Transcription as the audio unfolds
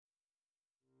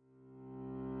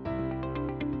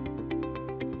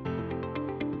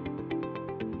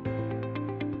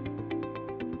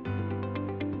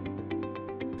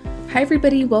Hi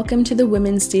everybody, welcome to the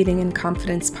Women's Dating and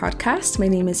Confidence podcast. My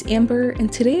name is Amber,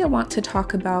 and today I want to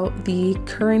talk about the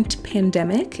current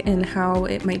pandemic and how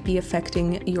it might be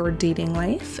affecting your dating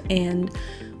life and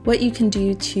what you can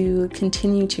do to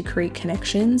continue to create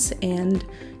connections and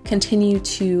continue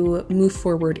to move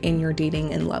forward in your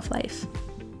dating and love life.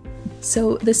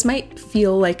 So this might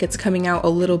feel like it's coming out a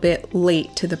little bit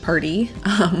late to the party.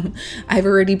 I've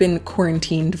already been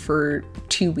quarantined for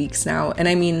 2 weeks now, and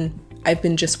I mean, I've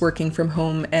been just working from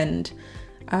home and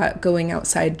going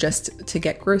outside just to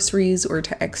get groceries or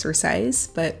to exercise,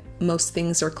 but most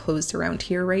things are closed around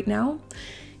here right now.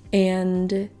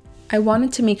 And I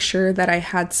wanted to make sure that I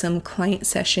had some client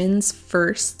sessions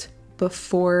first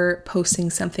before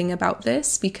posting something about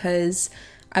this, because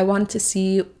I wanted to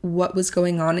see what was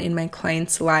going on in my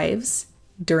clients' lives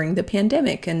during the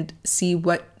pandemic and see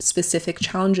what specific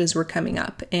challenges were coming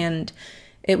up. And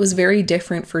it was very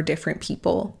different for different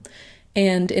people.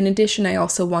 And in addition, I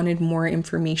also wanted more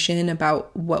information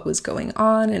about what was going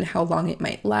on and how long it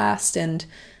might last. And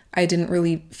I didn't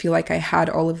really feel like I had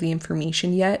all of the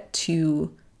information yet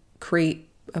to create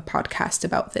a podcast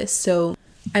about this. So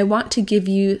I want to give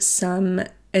you some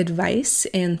advice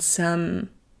and some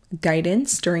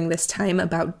guidance during this time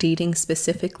about dating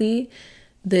specifically.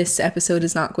 This episode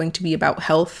is not going to be about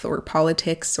health or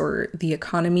politics or the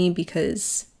economy,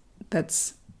 because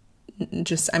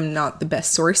I'm not the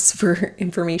best source for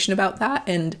information about that,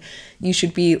 and you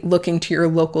should be looking to your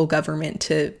local government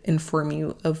to inform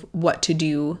you of what to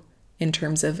do in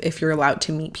terms of if you're allowed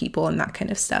to meet people and that kind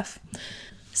of stuff.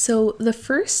 So the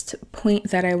first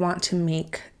point that I want to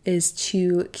make is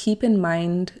to keep in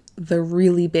mind the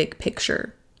really big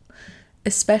picture,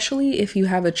 especially if you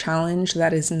have a challenge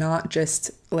that is not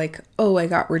just like, oh, I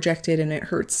got rejected and it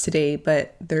hurts today,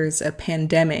 but there's a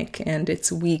pandemic and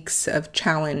it's weeks of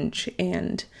challenge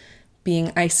and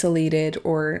being isolated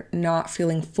or not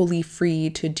feeling fully free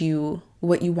to do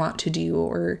what you want to do,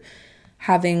 or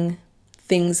having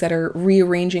things that are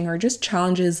rearranging or just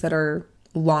challenges that are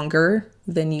longer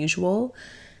than usual,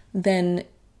 then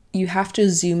you have to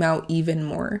zoom out even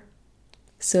more.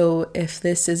 So if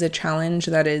this is a challenge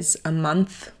that is a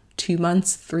month, 2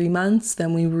 months, 3 months,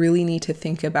 then we really need to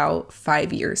think about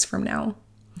 5 years from now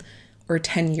or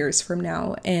 10 years from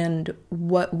now and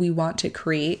what we want to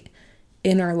create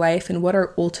in our life and what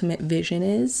our ultimate vision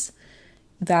is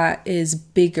that is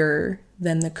bigger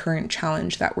than the current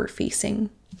challenge that we're facing.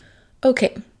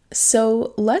 Okay,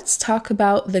 so let's talk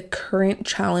about the current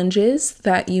challenges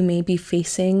that you may be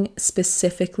facing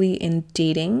specifically in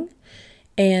dating,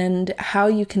 and how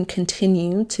you can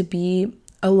continue to be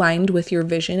aligned with your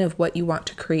vision of what you want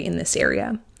to create in this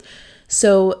area.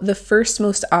 So the first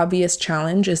most obvious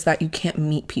challenge is that you can't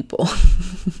meet people.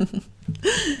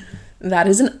 That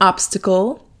is an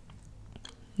obstacle,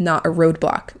 not a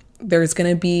roadblock. There's going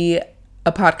to be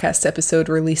a podcast episode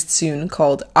released soon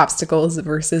called Obstacles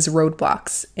versus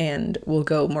Roadblocks, and we'll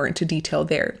go more into detail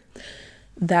there.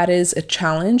 That is a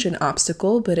challenge, an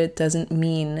obstacle, but it doesn't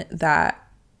mean that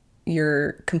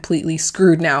you're completely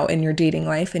screwed now in your dating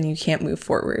life and you can't move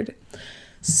forward.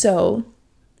 So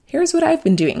here's what I've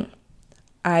been doing.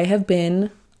 I have been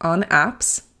on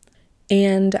apps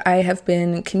and I have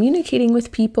been communicating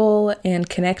with people and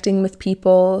connecting with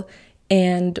people.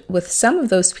 And with some of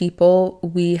those people,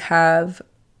 we have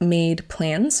made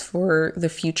plans for the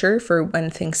future for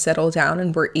when things settle down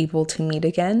and we're able to meet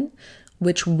again,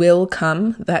 which will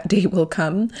come. That day will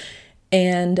come.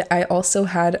 And I also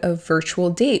had a virtual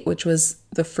date, which was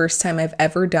the first time I've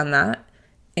ever done that.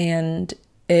 And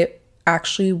it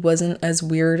actually wasn't as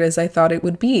weird as I thought it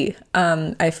would be.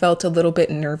 I felt a little bit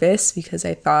nervous because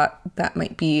I thought that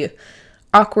might be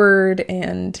awkward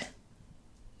and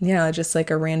just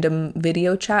like a random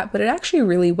video chat, but it actually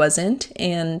really wasn't.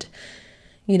 And,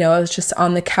 I was just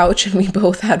on the couch and we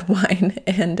both had wine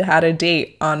and had a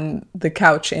date on the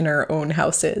couch in our own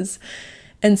houses.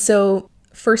 And so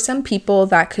for some people,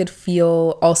 that could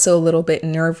feel also a little bit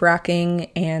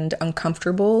nerve-wracking and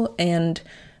uncomfortable. And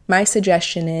my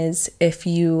suggestion is, if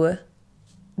you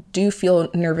do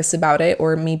feel nervous about it,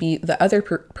 or maybe the other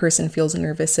person feels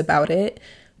nervous about it,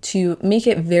 to make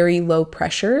it very low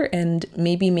pressure and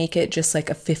maybe make it just like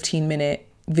a 15-minute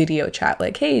video chat.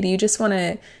 Like, hey, do you just want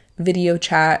to video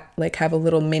chat, like have a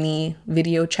little mini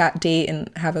video chat date and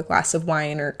have a glass of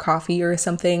wine or coffee or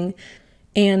something?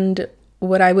 And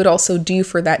what I would also do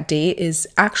for that date is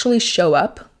actually show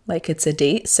up like it's a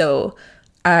date. So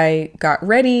I got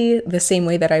ready the same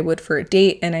way that I would for a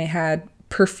date, and I had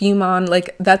perfume on.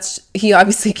 Like, he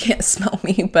obviously can't smell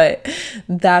me, but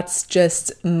that's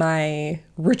just my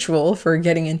ritual for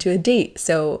getting into a date.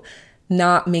 So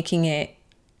not making it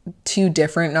too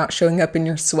different, not showing up in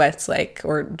your sweats, like,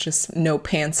 or just no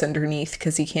pants underneath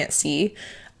because he can't see,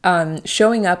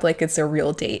 showing up like it's a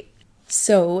real date.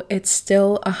 So it's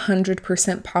still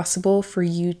 100% possible for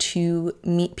you to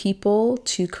meet people,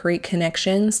 to create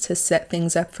connections, to set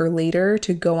things up for later,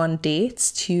 to go on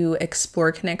dates, to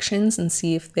explore connections and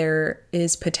see if there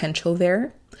is potential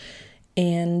there.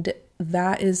 And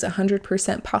that is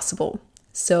 100% possible.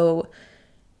 So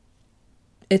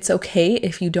it's okay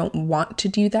if you don't want to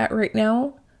do that right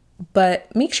now,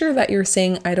 but make sure that you're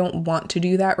saying, I don't want to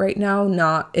do that right now,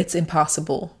 not it's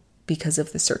impossible because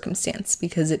of the circumstance,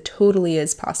 because it totally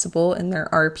is possible. And there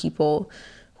are people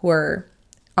who are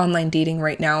online dating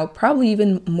right now, probably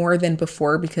even more than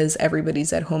before because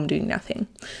everybody's at home doing nothing.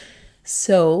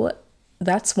 So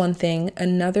that's one thing.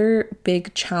 Another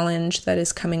big challenge that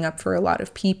is coming up for a lot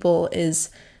of people is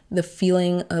the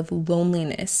feeling of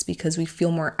loneliness because we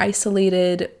feel more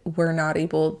isolated. We're not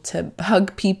able to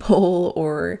hug people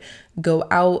or go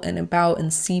out and about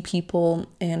and see people,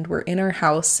 and we're in our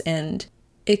house, and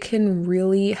it can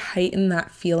really heighten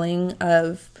that feeling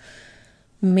of,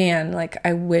 man, like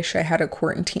I wish I had a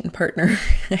quarantine partner.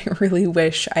 I really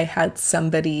wish I had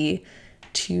somebody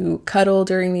to cuddle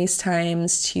during these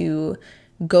times, to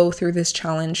go through this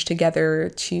challenge together,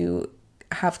 to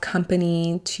have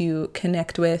company to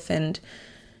connect with, and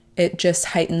it just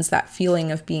heightens that feeling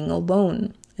of being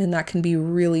alone, and that can be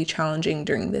really challenging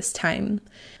during this time.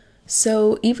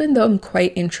 So even though I'm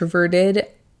quite introverted,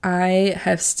 I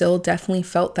have still definitely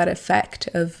felt that effect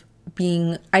of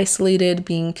being isolated,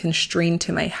 being constrained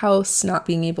to my house, not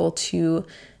being able to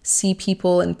see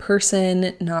people in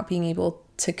person, not being able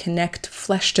to connect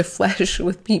flesh to flesh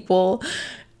with people,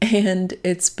 and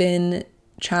it's been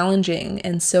challenging.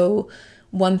 And so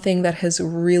one thing that has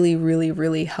really, really,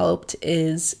 really helped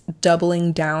is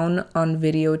doubling down on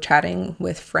video chatting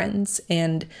with friends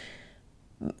and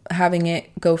having it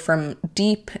go from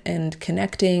deep and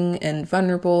connecting and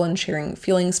vulnerable and sharing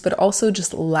feelings, but also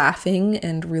just laughing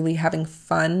and really having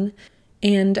fun.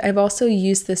 And I've also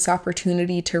used this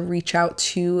opportunity to reach out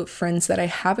to friends that I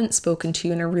haven't spoken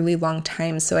to in a really long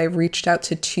time. So I reached out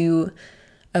to 2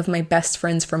 of my best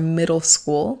friends from middle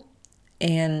school,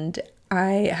 and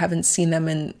I haven't seen them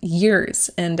in years.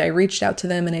 And I reached out to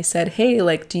them and I said, hey,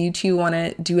 like, do you 2 want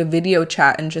to do a video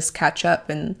chat and just catch up?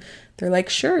 And they're like,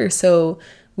 sure. So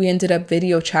we ended up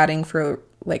video chatting for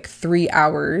like 3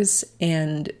 hours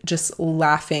and just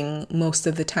laughing most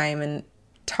of the time and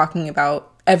talking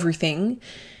about everything.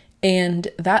 And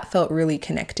that felt really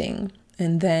connecting.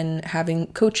 And then having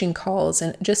coaching calls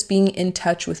and just being in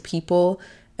touch with people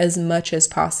as much as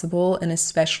possible, and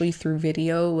especially through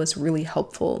video, was really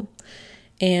helpful.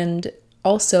 And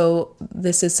also,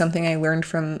 this is something I learned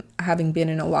from having been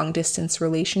in a long distance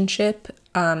relationship.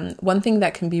 One thing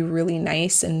that can be really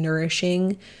nice and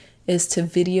nourishing is to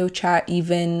video chat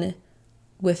even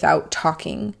without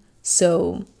talking.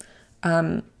 So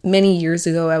many years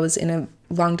ago, I was in a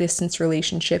long distance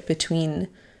relationship between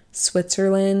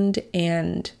Switzerland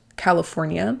and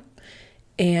California.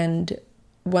 And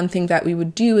one thing that we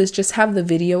would do is just have the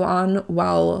video on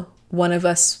while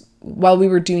we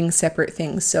were doing separate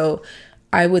things. So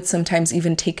I would sometimes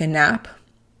even take a nap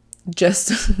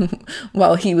just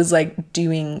while he was like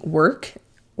doing work,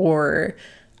 or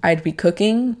I'd be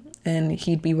cooking and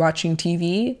he'd be watching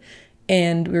TV,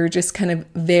 and we were just kind of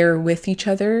there with each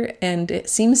other. And it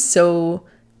seems so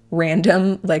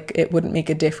random, like it wouldn't make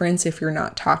a difference if you're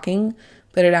not talking,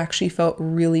 but it actually felt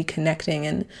really connecting.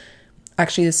 And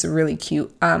actually, this is really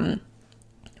cute.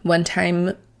 One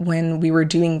time when we were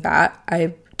doing that,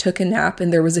 I took a nap,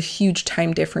 and there was a huge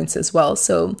time difference as well.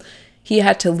 So he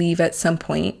had to leave at some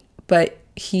point, but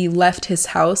he left his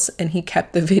house and he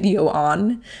kept the video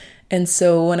on. And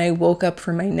so when I woke up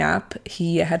from my nap,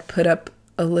 he had put up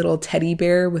a little teddy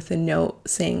bear with a note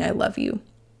saying, I love you.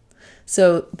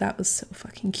 So that was so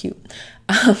fucking cute.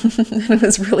 And it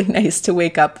was really nice to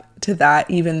wake up to that,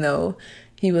 even though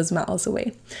he was miles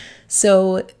away.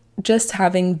 So just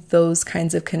having those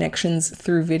kinds of connections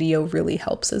through video really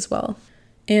helps as well.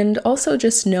 And also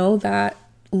just know that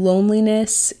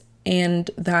loneliness and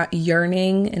that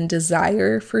yearning and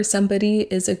desire for somebody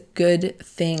is a good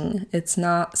thing. It's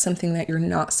not something that you're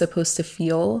not supposed to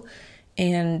feel.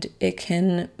 And it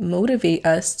can motivate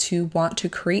us to want to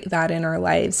create that in our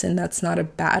lives. And that's not a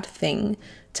bad thing,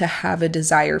 to have a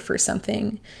desire for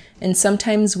something. And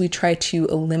sometimes we try to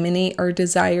eliminate our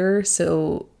desire,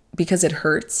 so because it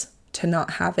hurts to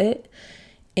not have it.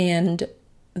 And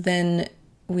then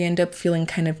we end up feeling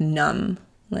kind of numb,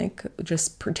 like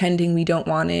just pretending we don't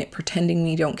want it, pretending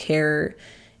we don't care.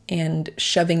 and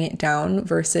shoving it down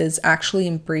versus actually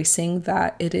embracing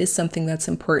that it is something that's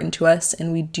important to us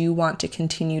and we do want to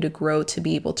continue to grow to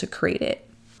be able to create it.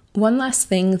 One last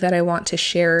thing that I want to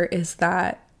share is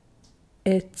that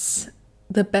it's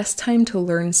the best time to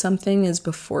learn something is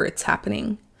before it's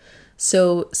happening.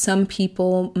 So some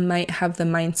people might have the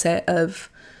mindset of,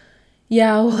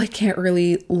 yeah, well, I can't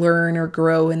really learn or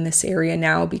grow in this area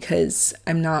now because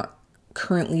I'm not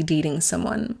currently dating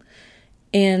someone.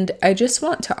 And I just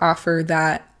want to offer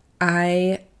that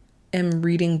I am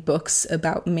reading books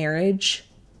about marriage,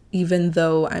 even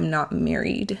though I'm not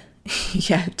married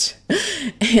yet.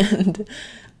 And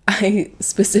I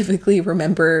specifically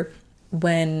remember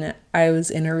when I was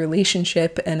in a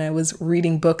relationship and I was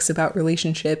reading books about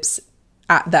relationships.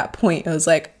 At that point, I was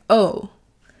like, oh,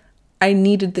 I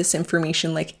needed this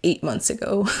information like 8 months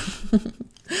ago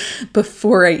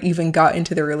before I even got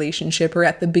into the relationship, or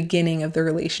at the beginning of the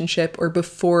relationship, or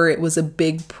before it was a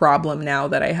big problem now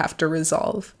that I have to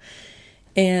resolve.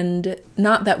 And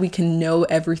not that we can know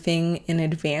everything in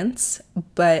advance,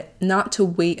 but not to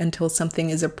wait until something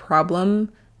is a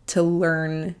problem to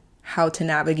learn how to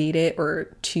navigate it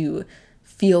or to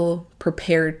feel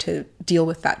prepared to deal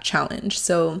with that challenge.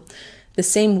 So the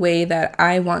same way that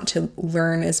I want to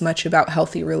learn as much about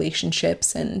healthy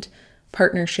relationships and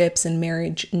partnerships and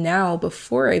marriage now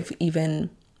before I've even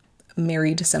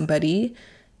married somebody,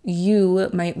 you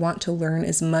might want to learn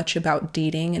as much about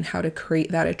dating and how to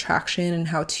create that attraction and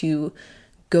how to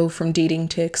go from dating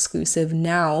to exclusive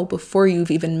now before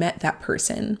you've even met that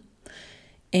person.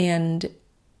 And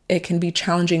it can be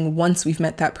challenging once we've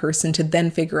met that person to then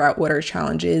figure out what our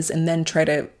challenge is and then try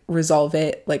to resolve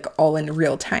it like all in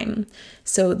real time.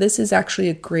 So this is actually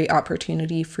a great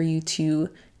opportunity for you to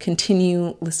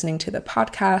continue listening to the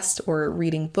podcast or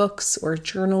reading books or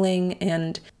journaling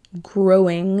and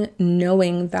growing,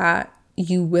 knowing that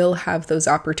you will have those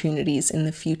opportunities in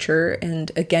the future.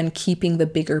 And again, keeping the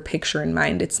bigger picture in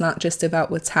mind. It's not just about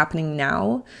what's happening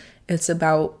now. It's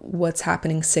about what's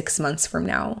happening 6 months from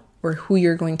now, or who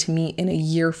you're going to meet in a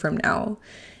year from now.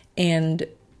 And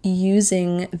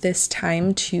using this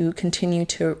time to continue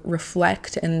to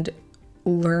reflect and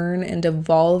learn and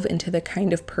evolve into the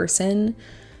kind of person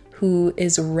who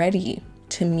is ready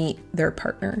to meet their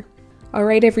partner. All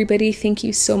right, everybody, thank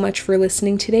you so much for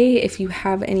listening today. If you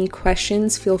have any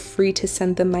questions, feel free to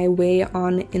send them my way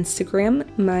on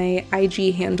Instagram. My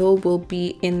IG handle will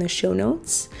be in the show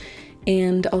notes.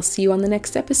 And I'll see you on the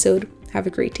next episode. Have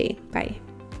a great day. Bye.